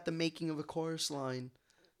documentary about the making of a chorus line.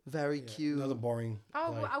 Very cute. Another boring.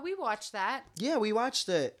 Oh, play. we watched that. Yeah, we watched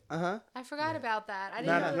it. I forgot about that. I didn't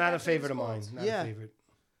Not, know not a that's what it favorite of was mine. called. Not Yeah. a favorite.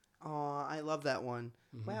 Oh, I love that one.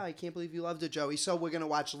 Wow, I can't believe you loved it, Joey. So we're gonna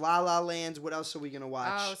watch La La Land. What else are we gonna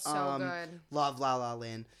watch? Oh, so good. Love La La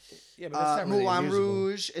Land. Yeah, but that's not really a Moulin musical.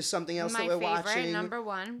 Rouge is something else My that we're favorite, watching. number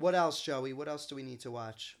one. What else, Joey? What else do we need to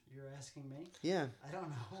watch? You're asking me? Yeah, I don't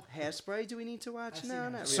know. Hairspray. Do we need to watch? I've No,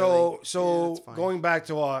 seen not Hairspray. really. So Yeah, that's fine. going back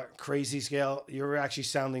to our crazy scale, you're actually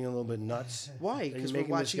sounding a little bit nuts. Why? That you're Because we're making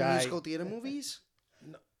this watching guy- musical theater movies.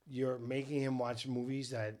 You're making him watch movies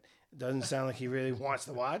that doesn't sound like he really wants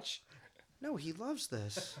to watch. No, he loves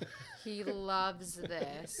this. He loves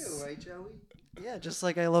this. right, Joey? Yeah, just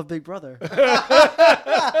like I love Big Brother.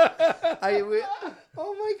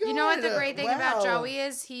 Oh my god! You know what the great thing about Wow. Joey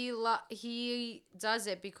is? He does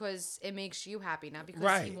it because it makes you happy, not because he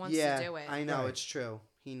Right. wants Yeah, to do it. I know Right. it's true.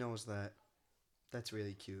 He knows that. That's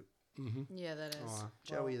really cute. Yeah, that is. Aw,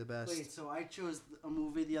 Joey, the best. Wait, so I chose a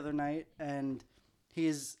movie the other night, and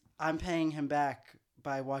I'm paying him back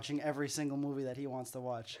by watching every single movie that he wants to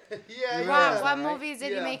watch. Yeah, What movies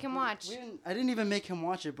did you make him watch? I didn't even make him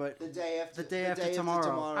watch it, but The day after. The day after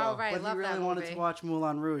tomorrow. Oh, right. but love he really that wanted movie. to watch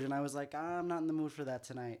Moulin Rouge, and I was like, I'm not in the mood for that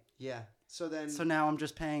tonight. Yeah. So then. So now I'm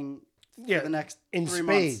just paying Yeah, for the next in 3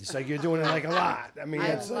 spades. months. Like you're doing it like a lot. I mean, I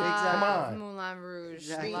that's like, come love on. Moulin Rouge.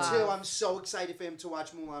 Exactly. me Love. too. I'm so excited for him to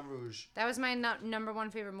watch Moulin Rouge. That was my number one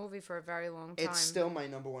favorite movie for a very long time. It's still my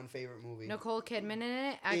number one favorite movie. Nicole Kidman in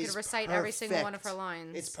it. I Is could recite every single one of her perfect.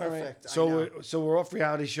 lines. It's All right. perfect. I So know. we're off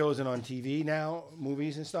reality shows and on TV now,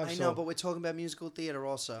 movies and stuff. I so, know, but we're talking about musical theater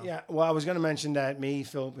also. yeah. Well, I was going to mention that me,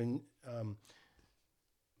 Philip, and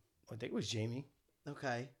I think it was Jamie.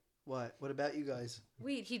 Okay. What? What about you guys?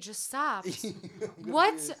 Wait, he just stopped. I'm What?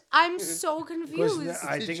 confused. I'm so Because confused.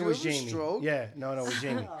 I Did think you it was have a Jamie. stroke? Yeah, no, it was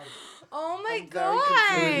Jamie. Oh my I'm very god.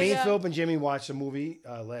 confused. Me, Philip, and Jamie watched a movie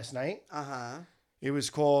last night. Uh huh. It was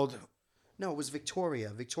called. No, it was Victoria.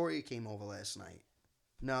 Victoria came over last night.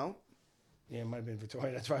 No? Yeah, it might have been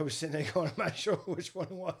Victoria. That's why I was sitting there going, I'm not sure which one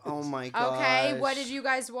it was. Oh my god. Okay, what did you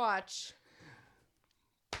guys watch?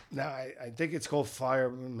 No, I think it's called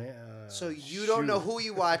Fire. So you don't know who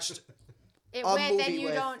you watched It a went movie and you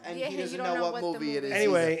with, don't. and yeah, he doesn't you don't know what the movie it is. is.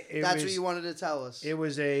 Anyway, either. it That's was- what you wanted to tell us. It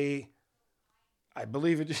was a I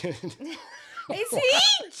believe it. Is he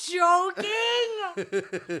joking?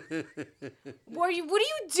 What are you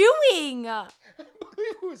doing?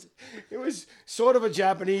 It was sort of a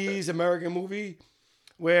Japanese American movie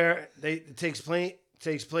where it takes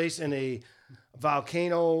place in a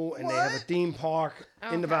volcano and they have a theme park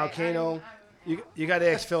in the volcano. You got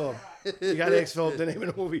to ask Philip. You got to ask Philip the name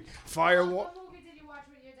of the movie. Fire. What movie did you watch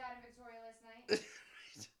with your dad and Victoria last night?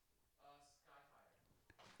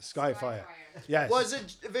 Skyfire. Yes. Was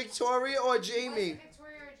it Victoria or Jamie? Was it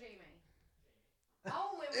Victoria or Jamie?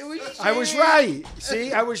 Oh, it was I was right.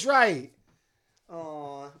 See, I was right.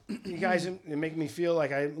 Aw. You guys are making me feel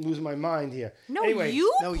like I'm losing my mind here. No, anyway,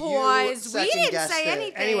 you No, you paused. We didn't second-guessed say it.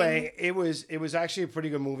 anything. Anyway, it was actually a pretty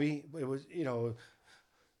good movie. It was, I don't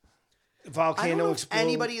volcano know if explode.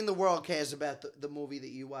 anybody in the world cares about the movie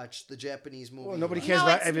that you watched, the Japanese movie. Well, nobody you cares No,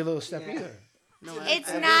 about it's- every little step either. No, It's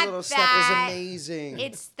every not little step that- is amazing.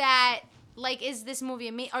 It's that, like, is this movie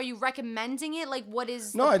amazing? Are you recommending it? Like, what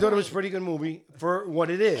is No, the I thought it was a point? pretty good movie for what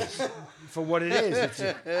it is. For what it is.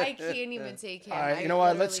 I can't even take him. All right, I you know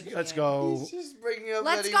what? literally Let's can't. go. Just bringing up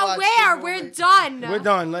Let's that he go watched where? the We're movie. done. We're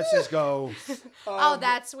done. Let's just go. Oh,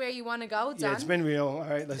 that's where you want to go? Done? Yeah, it's been real. All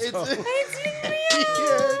right, let's go.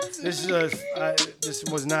 It's This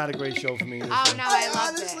was not a great show for me. Oh, no, I I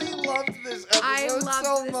loved honestly it. loved this episode I loved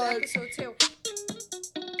so this much. episode, too.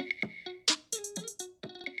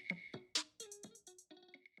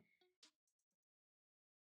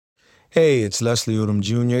 Hey, it's Leslie Odom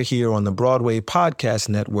Jr. here on the Broadway Podcast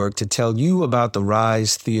Network to tell you about the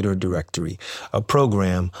Rise Theater Directory, a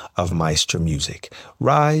program of Maestro Music.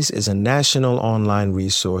 Rise is a national online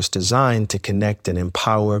resource designed to connect and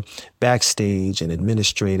empower backstage and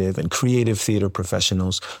administrative and creative theater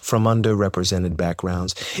professionals from underrepresented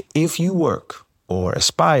backgrounds. If you work or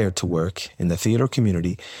aspire to work in the theater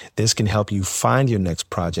community, this can help you find your next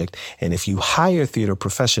project. And if you hire theater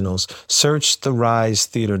professionals, search the Rise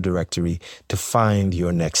Theater Directory to find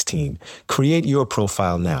your next team. Create your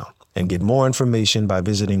profile now and get more information by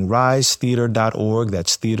visiting risetheater.org.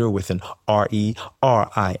 That's theater with an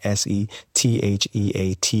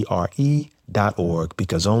RERISETHEATRE.org,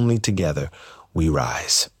 because only together we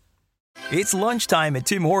rise. It's lunchtime at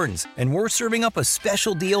Tim Hortons, and we're serving up a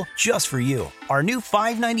special deal just for you. Our new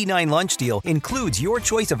 $5.99 lunch deal includes your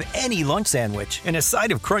choice of any lunch sandwich and a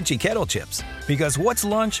side of crunchy kettle chips. Because what's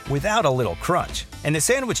lunch without a little crunch? And the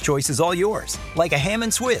sandwich choice is all yours, like a ham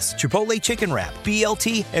and Swiss, Chipotle chicken wrap,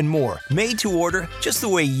 BLT, and more, made to order just the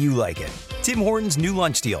way you like it. Tim Hortons' new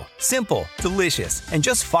lunch deal. Simple, delicious, and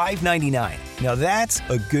just $5.99. Now that's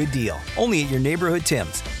a good deal. Only at your neighborhood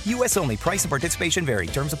Tim's. U.S. only. Price and participation vary.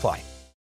 Terms apply.